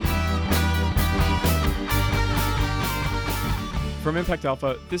From Impact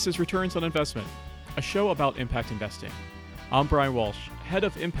Alpha, this is Returns on Investment, a show about impact investing. I'm Brian Walsh, head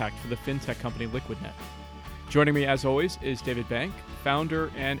of impact for the fintech company LiquidNet. Joining me, as always, is David Bank,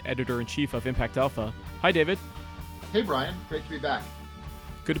 founder and editor-in-chief of Impact Alpha. Hi, David. Hey, Brian. Great to be back.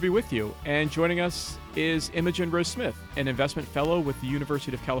 Good to be with you. And joining us is Imogen Rose Smith, an investment fellow with the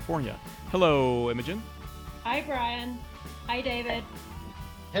University of California. Hello, Imogen. Hi, Brian. Hi, David.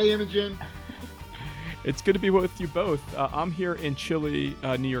 Hey, Imogen. It's good to be with you both. I'm here in chilly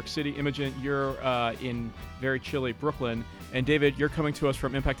New York City. Imogen, you're in very chilly Brooklyn. And David, you're coming to us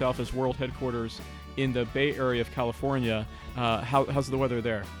from Impact Alpha's world headquarters in the Bay Area of California. How's the weather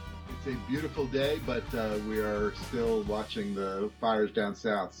there? It's a beautiful day, but we are still watching the fires down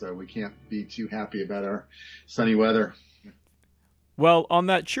south, so we can't be too happy about our sunny weather. Well, on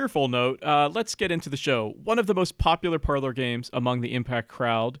that cheerful note, let's get into the show. One of the most popular parlor games among the Impact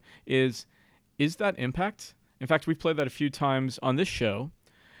crowd is that Impact? In fact, we've played that a few times on this show.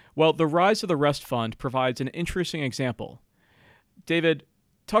 Well, the Rise of the Rest Fund provides an interesting example. David,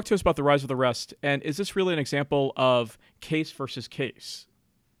 talk to us about the Rise of the Rest, and is this really an example of case versus case?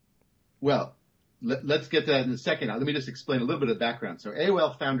 Well, let's get to that in a second. Let me just explain a little bit of background. So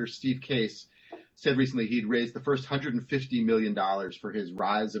AOL founder Steve Case said recently he'd raised the first $150 million for his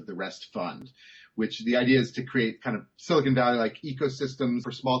Rise of the Rest Fund, which the idea is to create kind of Silicon Valley-like ecosystems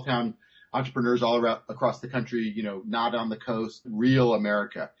for small-town entrepreneurs all around across the country, not on the coast, real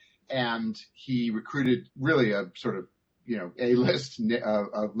America. And he recruited really a sort of, a list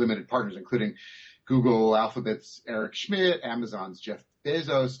of limited partners, including Google, Alphabet's Eric Schmidt, Amazon's Jeff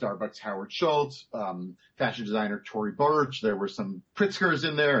Bezos, Starbucks' Howard Schultz, fashion designer Tory Burch. There were some Pritzkers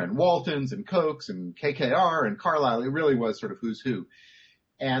in there, and Waltons, and Cokes, and KKR, and Carlyle. It really was sort of who's who.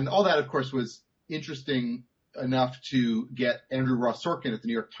 And all that, of course, was interesting enough to get Andrew Ross Sorkin at the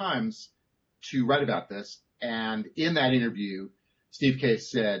New York Times to write about this. And in that interview, Steve Case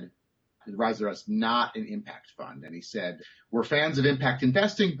said, the Rise of the Rest, not an impact fund. And he said, we're fans of impact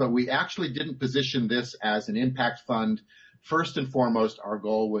investing, but we actually didn't position this as an impact fund. First and foremost, our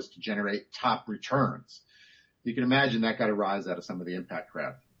goal was to generate top returns. You can imagine that got a rise out of some of the impact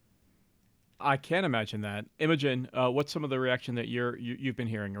crowd. I can imagine that. Imogen, what's some of the reaction that you've been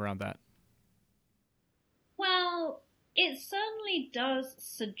hearing around that? Well, it certainly does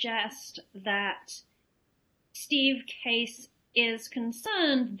suggest that Steve Case is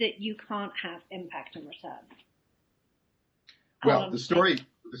concerned that you can't have impact and return. Well, the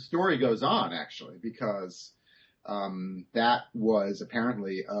story goes on, actually, because that was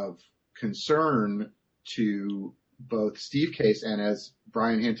apparently of concern to both Steve Case and, as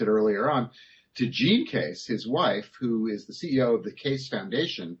Brian hinted earlier on, to Jean Case, his wife, who is the CEO of the Case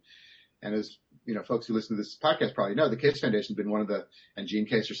Foundation. And as folks who listen to this podcast probably know, the Case Foundation has been and Jean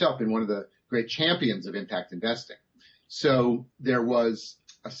Case herself, been one of the great champions of impact investing. So there was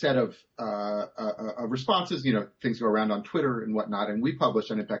a set of responses, things go around on Twitter and whatnot. And we published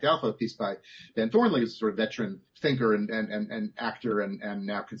on Impact Alpha a piece by Ben Thornley, who's a sort of veteran thinker and actor and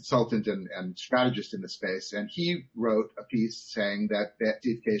now consultant and strategist in the space. And he wrote a piece saying that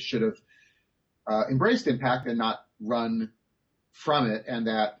Steve Case should have embraced impact and not run from it, and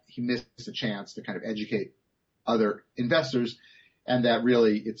that he missed a chance to kind of educate other investors, and that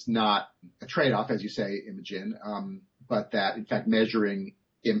really it's not a trade-off, as you say, Imogen, but that, in fact, measuring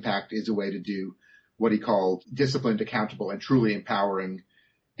impact is a way to do what he called disciplined, accountable, and truly empowering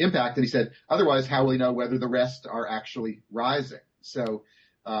impact. And he said, otherwise, how will he know whether the rest are actually rising? So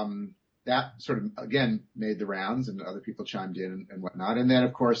that sort of, again, made the rounds, and other people chimed in and whatnot. And then,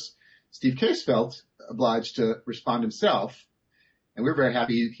 of course, Steve Case felt obliged to respond himself, and we're very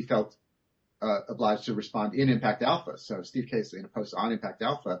happy he felt obliged to respond in Impact Alpha. So Steve Case, in a post on Impact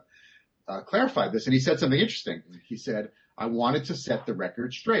Alpha, clarified this, and he said something interesting. He said, I wanted to set the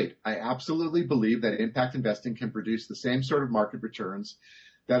record straight. I absolutely believe that impact investing can produce the same sort of market returns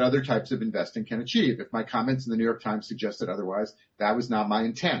that other types of investing can achieve. If my comments in the New York Times suggested otherwise, that was not my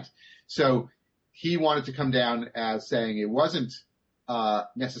intent. So he wanted to come down as saying it wasn't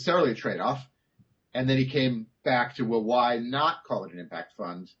necessarily a trade-off. And then he came back to, well, why not call it an impact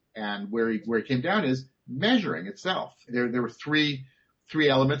fund? And where he came down is measuring itself. There were three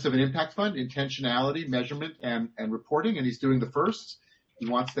elements of an impact fund: intentionality, measurement, and reporting. And he's doing the first. He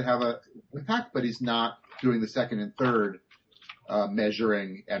wants to have an impact, but he's not doing the second and third,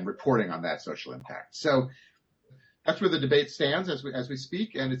 measuring and reporting on that social impact. So that's where the debate stands as we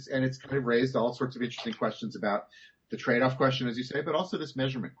speak, and it's kind of raised all sorts of interesting questions about the trade-off question, as you say, but also this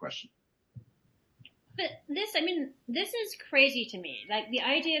measurement question. But this is crazy to me. Like the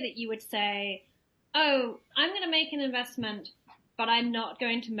idea that you would say, oh, I'm going to make an investment, but I'm not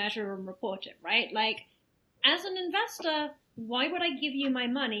going to measure and report it, right? Like, as an investor, why would I give you my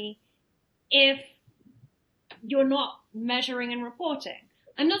money if you're not measuring and reporting?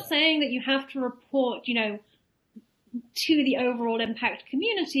 I'm not saying that you have to report, to the overall impact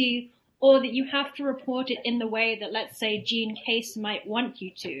community, or that you have to report it in the way that, let's say, Gene Case might want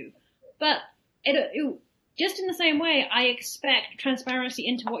you to. But just in the same way, I expect transparency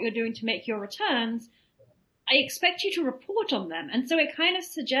into what you're doing to make your returns. I expect you to report on them. And so it kind of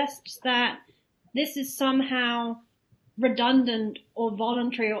suggests that this is somehow redundant or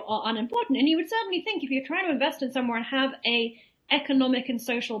voluntary or unimportant. And you would certainly think if you're trying to invest in somewhere and have a economic and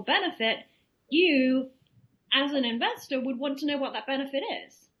social benefit, you, as an investor, would want to know what that benefit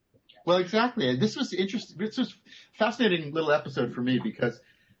is. Well, exactly. This was interesting. This was a fascinating little episode for me because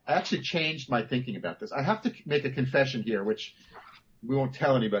I actually changed my thinking about this. I have to make a confession here, which we won't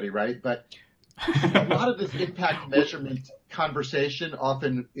tell anybody, right? But a lot of this impact measurement conversation,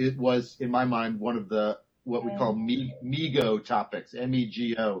 often it was, in my mind, one of the what we call MEGO topics,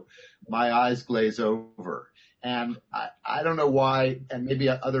 MEGO, my eyes glaze over. And I don't know why, and maybe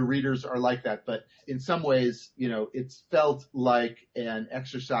other readers are like that, but in some ways, it's felt like an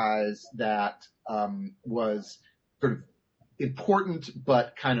exercise that was sort of important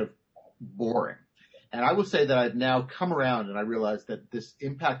but kind of boring. And I will say that I've now come around and I realize that this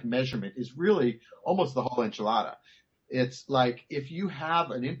impact measurement is really almost the whole enchilada. It's like if you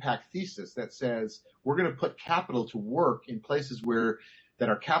have an impact thesis that says we're going to put capital to work in places that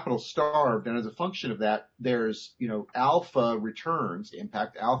are capital starved, and as a function of that, there's alpha returns,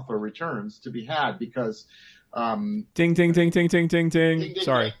 impact alpha returns to be had because ding ding ding ding ding ding ding. Ding,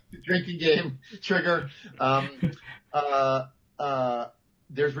 Sorry, drinking game trigger.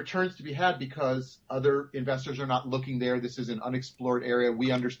 There's returns to be had because other investors are not looking there. This is an unexplored area. We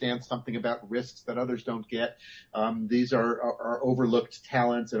understand something about risks that others don't get. These are overlooked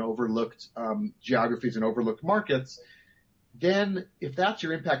talents and overlooked geographies and overlooked markets. Then if that's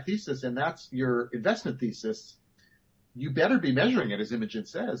your impact thesis and that's your investment thesis, you better be measuring it, as Imogen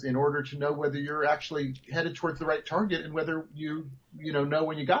says, in order to know whether you're actually headed towards the right target and whether you know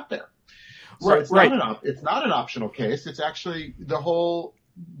when you got there. So right, it's not an optional case. It's actually the whole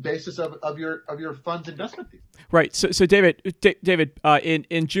basis of your fund's investment thesis. Right. So David,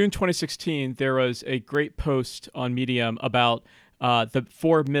 in June 2016, there was a great post on Medium about the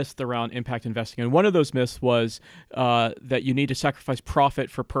 4 myths around impact investing, and one of those myths was that you need to sacrifice profit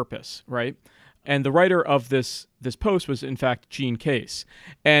for purpose, right? And the writer of this post was, in fact, Gene Case.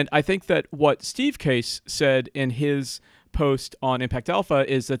 And I think that what Steve Case said in his post on Impact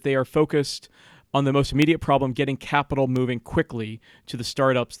Alpha is that they are focused on the most immediate problem, getting capital moving quickly to the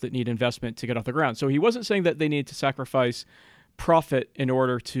startups that need investment to get off the ground. So he wasn't saying that they need to sacrifice profit in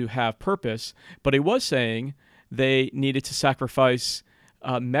order to have purpose, but he was saying they needed to sacrifice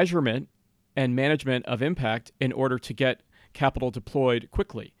measurement and management of impact in order to get capital deployed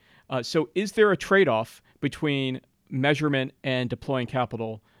quickly. So is there a trade-off between measurement and deploying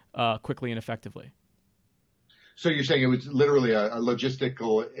capital quickly and effectively? So you're saying it was literally a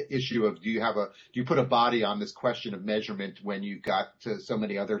logistical issue of do you put a body on this question of measurement when you've got so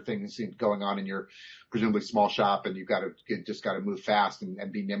many other things going on in your presumably small shop, and you've got to move fast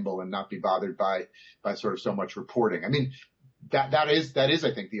and be nimble and not be bothered by sort of so much reporting. I mean, that is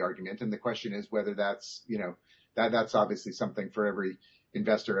I think the argument, and the question is whether that's that's obviously something for every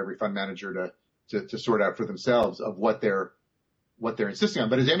investor, every fund manager to sort out for themselves of what they're insisting on.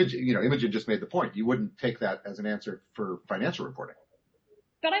 But as Imogen just made the point, you wouldn't take that as an answer for financial reporting.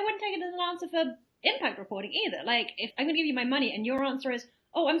 But I wouldn't take it as an answer for impact reporting either. Like, if I'm going to give you my money and your answer is,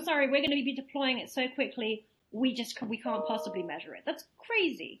 oh, I'm sorry, we're going to be deploying it so quickly, we can't possibly measure it. That's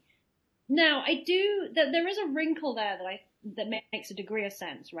crazy. Now, there is a wrinkle there that makes a degree of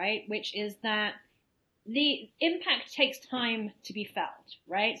sense, right? Which is that the impact takes time to be felt,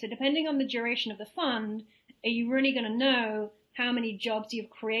 right? So depending on the duration of the fund, are you really going to know how many jobs you've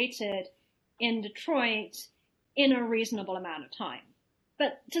created in Detroit in a reasonable amount of time?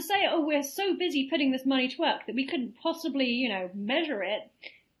 But to say, oh, we're so busy putting this money to work that we couldn't possibly, measure it,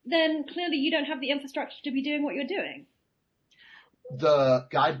 then clearly you don't have the infrastructure to be doing what you're doing. The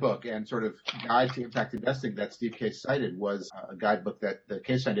guidebook and sort of guide to impact investing that Steve Case cited was a guidebook that the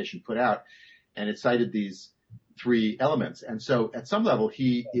Case Foundation put out, and it cited these 3 elements. And so at some level,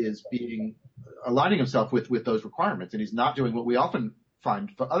 he is aligning himself with those requirements, and he's not doing what we often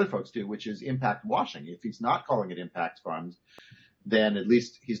find other folks do, which is impact washing. If he's not calling it impact fund, then at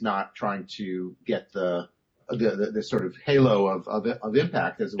least he's not trying to get the sort of halo of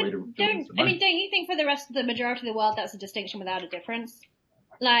impact as a way to. Don't you think for the rest of the majority of the world that's a distinction without a difference?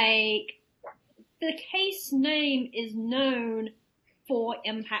 Like, the Case name is known for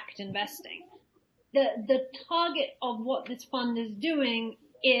impact investing. the target of what this fund is doing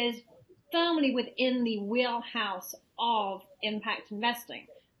is firmly within the wheelhouse of impact investing.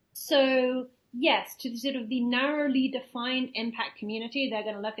 So yes, to sort of the narrowly defined impact community, they're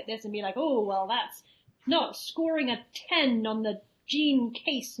going to look at this and be like, oh, well, that's not scoring a 10 on the Gene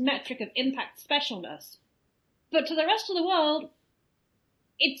Case metric of impact specialness. But to the rest of the world,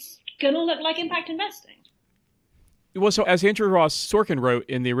 it's going to look like impact investing. Well, so as Andrew Ross Sorkin wrote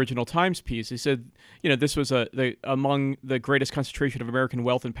in the original Times piece, he said, this was among the greatest concentration of American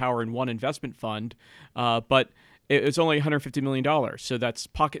wealth and power in one investment fund, but it's only $150 million. So that's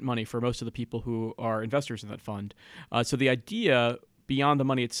pocket money for most of the people who are investors in that fund. So the idea beyond the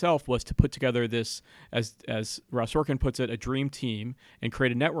money itself was to put together this, as Ross Sorkin puts it, a dream team and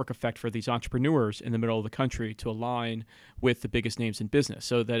create a network effect for these entrepreneurs in the middle of the country to align with the biggest names in business,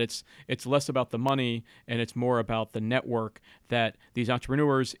 so that it's less about the money and it's more about the network that these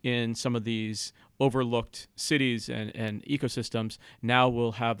entrepreneurs in some of these overlooked cities and ecosystems now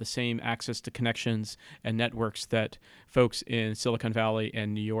will have the same access to connections and networks that folks in Silicon Valley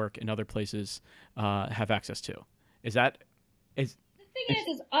and New York and other places have access to. The thing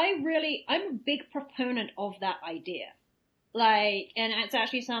is I'm a big proponent of that idea. And it's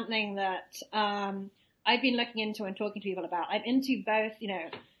actually something that I've been looking into and talking to people about. I'm into both,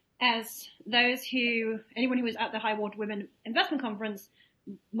 as anyone who was at the High Water Women Investment Conference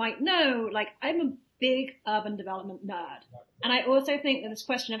might know, I'm a big urban development nerd. And I also think that this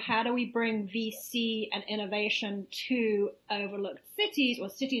question of how do we bring VC and innovation to overlooked cities or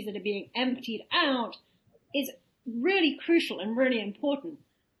cities that are being emptied out is really crucial and really important.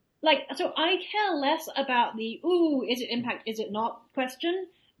 So I care less about the, is it impact, is it not question,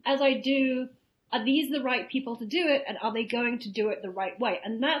 as I do, are these the right people to do it, and are they going to do it the right way?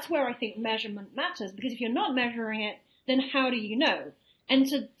 And that's where I think measurement matters, because if you're not measuring it, then how do you know? And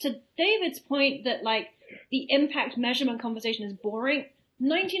to David's point that the impact measurement conversation is boring,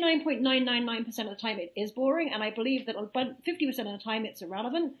 99.999% of the time it is boring, and I believe that about 50% of the time it's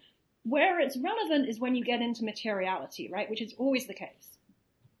irrelevant. Where it's relevant is when you get into materiality, right? Which is always the case.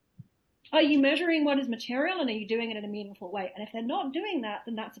 Are you measuring what is material, and are you doing it in a meaningful way? And if they're not doing that,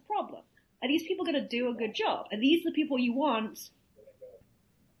 then that's a problem. Are these people going to do a good job? Are these the people you want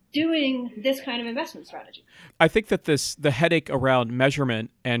doing this kind of investment strategy? I think that the headache around measurement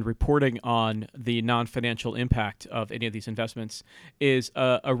and reporting on the non-financial impact of any of these investments is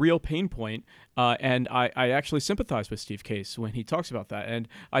a real pain point. And I actually sympathize with Steve Case when he talks about that. And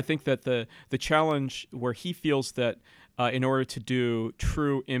I think that the challenge where he feels that in order to do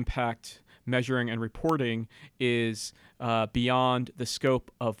true impact measuring and reporting is beyond the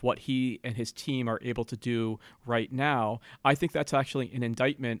scope of what he and his team are able to do right now, I think that's actually an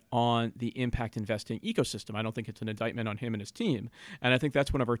indictment on the impact investing ecosystem. I don't think it's an indictment on him and his team. And I think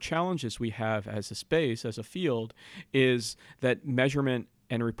that's one of our challenges we have as a space, as a field, is that measurement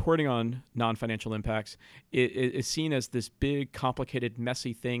and reporting on non-financial impacts is seen as this big, complicated,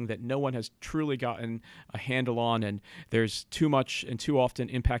 messy thing that no one has truly gotten a handle on, and there's too much and too often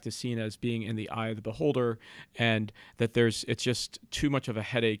impact is seen as being in the eye of the beholder, and that it's just too much of a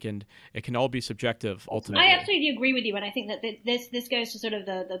headache, and it can all be subjective ultimately. I absolutely agree with you, and I think that this goes to sort of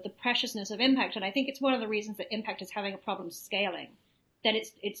the preciousness of impact, and I think it's one of the reasons that impact is having a problem scaling, that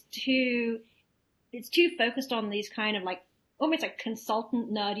it's too focused on these kind of almost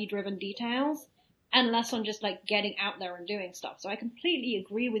consultant nerdy driven details and less on just getting out there and doing stuff. So I completely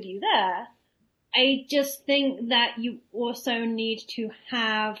agree with you there. I just think that you also need to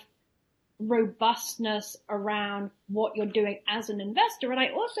have robustness around what you're doing as an investor. And I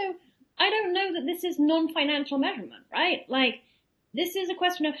don't know that this is non-financial measurement, right? This is a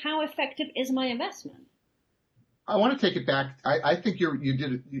question of how effective is my investment. I want to take it back. I think you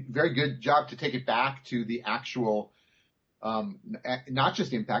did a very good job to take it back to the actual not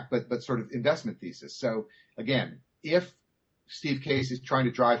just impact, but sort of investment thesis. So again, if Steve Case is trying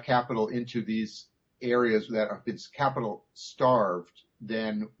to drive capital into these areas that have been capital starved,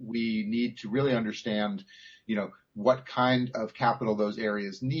 then we need to really understand, what kind of capital those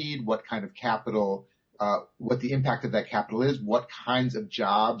areas need, what kind of capital, what the impact of that capital is, what kinds of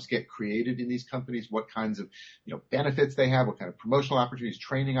jobs get created in these companies, what kinds of, benefits they have, what kind of promotional opportunities,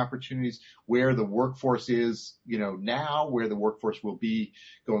 training opportunities, where the workforce is, now, where the workforce will be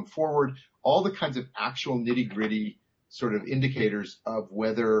going forward, all the kinds of actual nitty-gritty sort of indicators of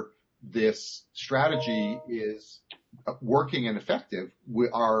whether this strategy is working and effective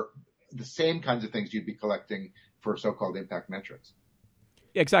are the same kinds of things you'd be collecting for so-called impact metrics.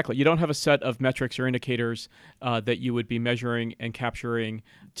 Exactly. You don't have a set of metrics or indicators that you would be measuring and capturing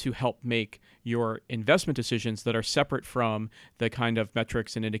to help make your investment decisions that are separate from the kind of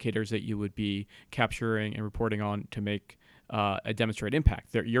metrics and indicators that you would be capturing and reporting on to make a demonstrate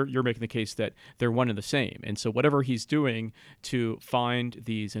impact. You're making the case that they're one and the same, and so whatever he's doing to find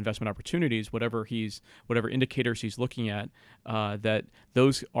these investment opportunities, whatever indicators he's looking at, that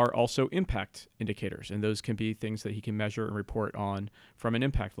those are also impact indicators, and those can be things that he can measure and report on from an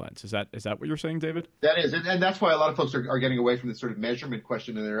impact lens. Is that what you're saying, David? That is, and that's why a lot of folks are getting away from this sort of measurement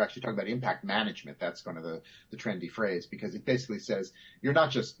question, and they're actually talking about impact management. That's kind of the trendy phrase, because it basically says you're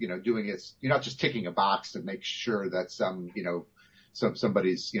not just doing it. You're not just ticking a box to make sure that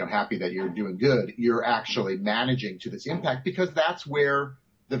somebody's happy that you're doing good. You're actually managing to this impact, because that's where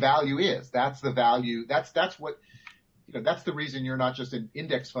the value is. That's the value. That's what. That's the reason you're not just an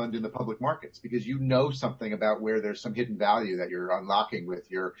index fund in the public markets, because you know something about where there's some hidden value that you're unlocking with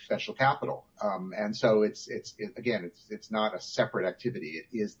your special capital. And so it's not a separate activity. It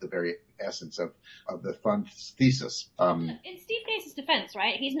is the very essence of the fund's thesis. In Steve Case's defense,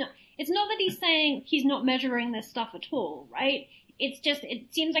 right? It's not that he's saying he's not measuring this stuff at all, right? It's just,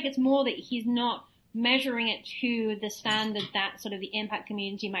 it seems like it's more that he's not measuring it to the standard that sort of the impact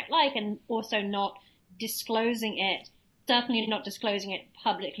community might like, and also not disclosing it. Certainly not disclosing it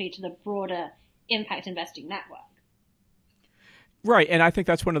publicly to the broader impact investing network. Right, and I think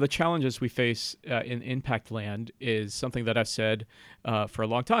that's one of the challenges we face in impact land, is something that I've said for a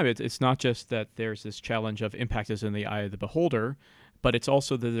long time. It's not just that there's this challenge of impact is in the eye of the beholder, but it's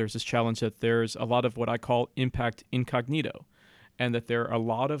also that there's this challenge that there's a lot of what I call impact incognito, and that there are a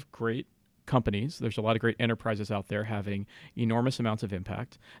lot of great companies. There's a lot of great enterprises out there having enormous amounts of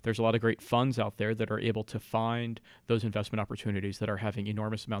impact. There's a lot of great funds out there that are able to find those investment opportunities that are having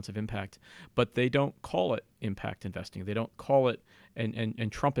enormous amounts of impact, but they don't call it impact investing. They don't call it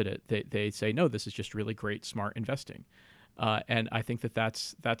and trumpet it. They say, no, this is just really great, smart investing. And I think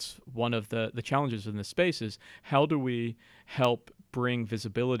that's one of the challenges in this space, is how do we help bring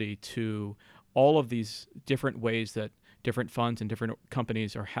visibility to all of these different ways that different funds and different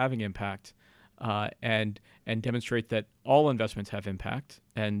companies are having impact, and demonstrate that all investments have impact,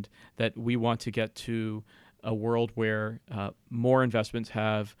 and that we want to get to a world where more investments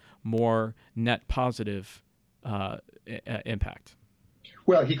have more net positive impact.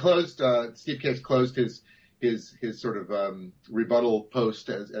 Well, Steve Case closed his sort of rebuttal post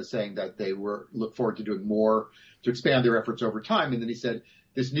as saying that they look forward to doing more to expand their efforts over time, and then he said,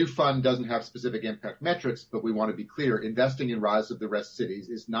 this new fund doesn't have specific impact metrics, but we want to be clear. Investing in Rise of the Rest cities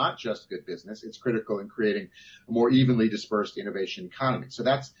is not just good business. It's critical in creating a more evenly dispersed innovation economy. So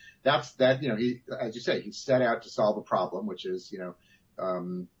that's he, as you say, he set out to solve a problem, which is,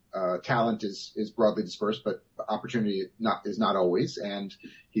 talent is broadly dispersed, but opportunity is not always. And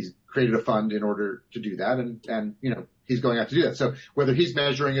he's created a fund in order to do that. And he's going out to do that. So whether he's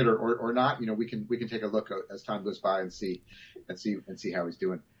measuring it or not, we can take a look as time goes by and see how he's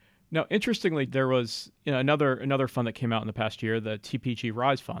doing. Now, interestingly, there was another fund that came out in the past year, the TPG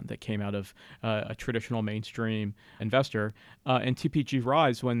Rise fund, that came out of a traditional mainstream investor. And TPG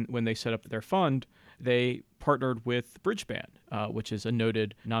Rise, when they set up their fund, they partnered with Bridgespan, which is a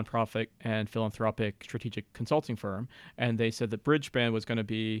noted nonprofit and philanthropic strategic consulting firm. And they said that Bridgespan was going to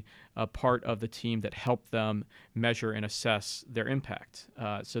be a part of the team that helped them measure and assess their impact.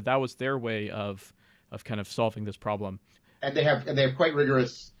 So that was their way of kind of solving this problem. And they have quite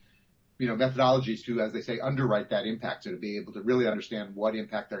rigorous methodologies to, as they say, underwrite that impact, so to be able to really understand what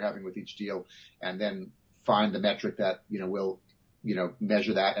impact they're having with each deal, and then find the metric that will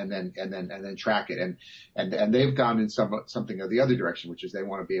measure that and then track it. And they've gone in something of the other direction, which is they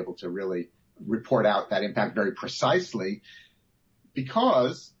want to be able to really report out that impact very precisely,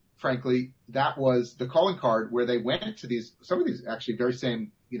 because frankly that was the calling card where they went to some of these actually very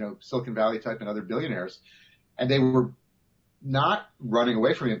same Silicon Valley type and other billionaires, and they were not running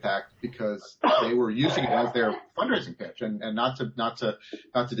away from impact because they were using it as their fundraising pitch, and not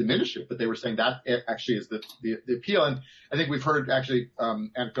to diminish it, but they were saying that it actually is the appeal. And I think we've heard actually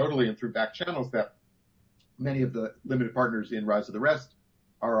anecdotally and through back channels that many of the limited partners in Rise of the Rest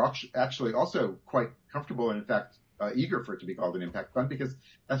are actually also quite comfortable and in fact eager for it to be called an impact fund, because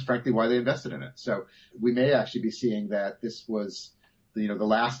that's frankly why they invested in it. So we may actually be seeing that this was the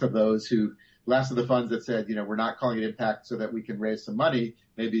last of the funds that said, we're not calling it impact so that we can raise some money.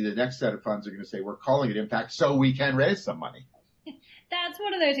 Maybe the next set of funds are going to say, we're calling it impact so we can raise some money. That's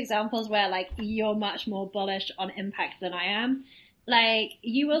one of those examples where you're much more bullish on impact than I am.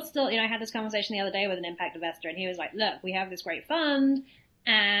 You will still, I had this conversation the other day with an impact investor, and he was like, look, we have this great fund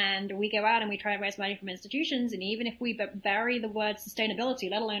and and we go out and we try and raise money from institutions, and even if we bury the word sustainability,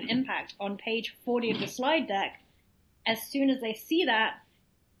 let alone impact, on page 40 of the slide deck, as soon as they see that,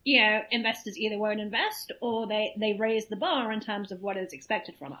 investors either won't invest or they raise the bar in terms of what is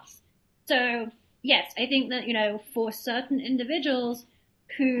expected from us. So yes, I think that, for certain individuals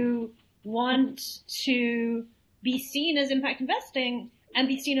who want to be seen as impact investing and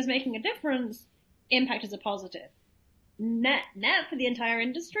be seen as making a difference, impact is a positive. Net for the entire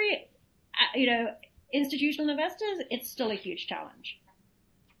industry, institutional investors, it's still a huge challenge.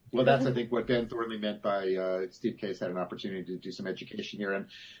 Well, that's, I think, what Ben Thornley meant by Steve Case had an opportunity to do some education here. And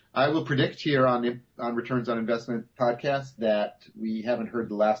I will predict here on Returns on Investment podcast that we haven't heard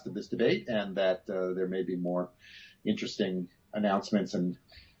the last of this debate, and that there may be more interesting announcements and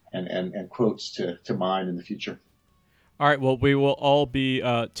quotes to mine in the future. All right, well, we will all be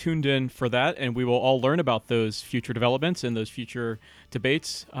tuned in for that, and we will all learn about those future developments and those future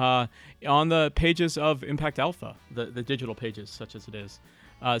debates on the pages of Impact Alpha, the digital pages, such as it is.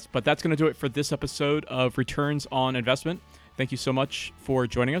 But that's going to do it for this episode of Returns on Investment. Thank you so much for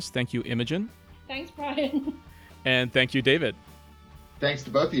joining us. Thank you, Imogen. Thanks, Brian. And thank you, David. Thanks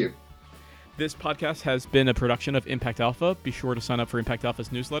to both of you. This podcast has been a production of Impact Alpha. Be sure to sign up for Impact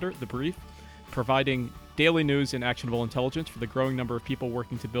Alpha's newsletter, The Brief, providing daily news and actionable intelligence for the growing number of people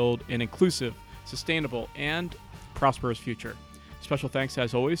working to build an inclusive, sustainable, and prosperous future. Special thanks,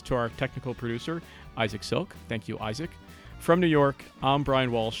 as always, to our technical producer, Isaac Silk. Thank you, Isaac. From New York, I'm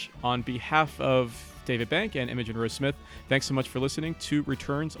Brian Walsh. On behalf of David Bank and Imogen Rose Smith, thanks so much for listening to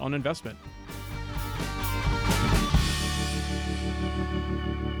Returns on Investment.